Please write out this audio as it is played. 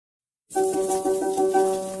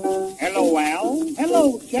Hello, Al.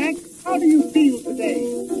 Hello, Jack. How do you feel today?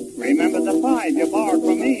 Remember the 5 you borrowed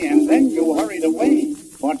from me, and then you hurried away.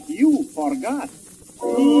 But you forgot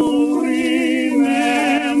to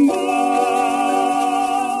remember.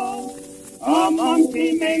 A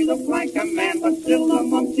monkey may look like a man, but still a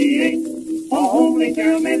monkey ain't. A homely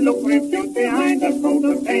girl may look refused behind a coat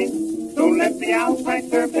of paint. Don't let the outside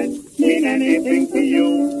surface mean anything to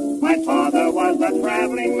you. My father was a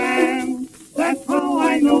traveling man. That's how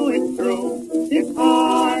I know it's true. It's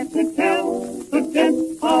hard to tell the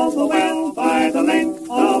depth of the well by the length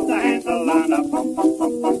of the handle on a pump, pump,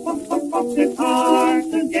 pump, pump, pump, pump, pump. It's hard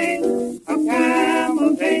to gauge a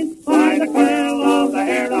camel's age by the curl of the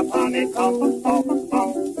hair upon its pump, pump, pump,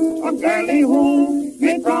 pump. A girlie who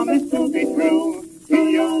may promise to be true to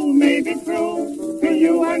you may be true to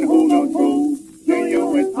you, and who knows who to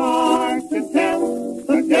you. It's hard to tell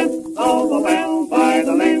the depth of the well by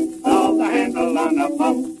the length of the handle on a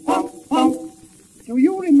pump, pump, pump. Do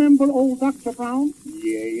you remember old Dr. Brown?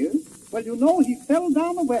 Yes. Well, you know he fell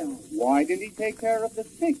down a well. Why did he take care of the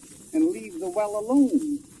 6 and leave the well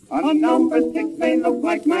alone? A number 6 may look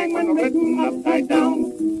like mine when written upside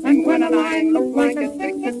down, and when a 9 looks like a 6,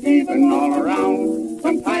 it's even all around.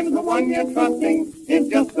 Sometimes the one you're trusting is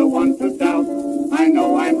just the one to doubt. I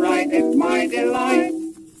know I'm right, it's my delight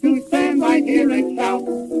to stand right here and shout.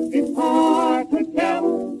 It's hard to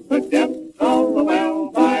tell the depth of the well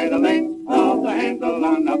by the length of the handle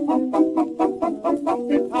on a pump, pump, pump, pump, pump, pump,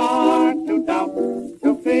 pump. It's hard to doubt,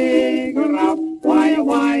 to figure out why a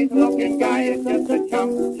wise-looking guy is just a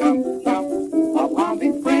chump, chump, chump. A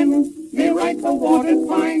pounding friend may write the water's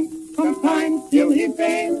fine. Sometimes still he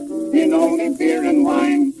pays in only beer and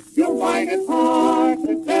wine. You'll find it hard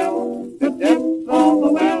to tell the depth of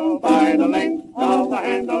the well by the length of the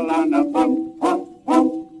handle on a pump, pump,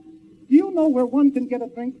 pump. Do you know where one can get a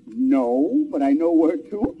drink? No, but I know where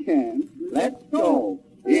 2 can. Let's go.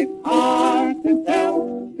 It's hard to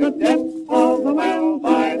tell the depth of the well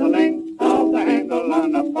by the length of the handle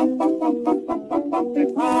on a pump, pump, pump, pump, pump, pump, pump.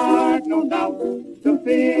 It's hard, no doubt, to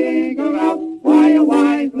figure out why a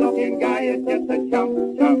wise-looking guy is just a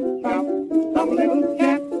chump, chump, chump. Some little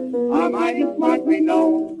chaps are mighty smart, we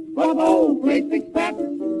know, but oh, great big fat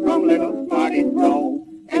from little smarties grow.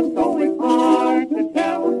 And so it's hard to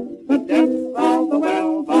tell the depth of the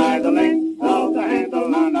well by the length of the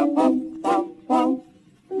handle on a pump, pump, pump.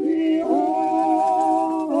 The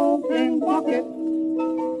open bucket,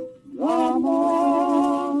 the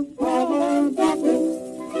moss covered bucket,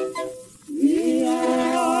 the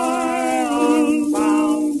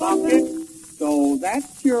iron-bound bucket. So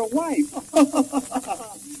that's your wife.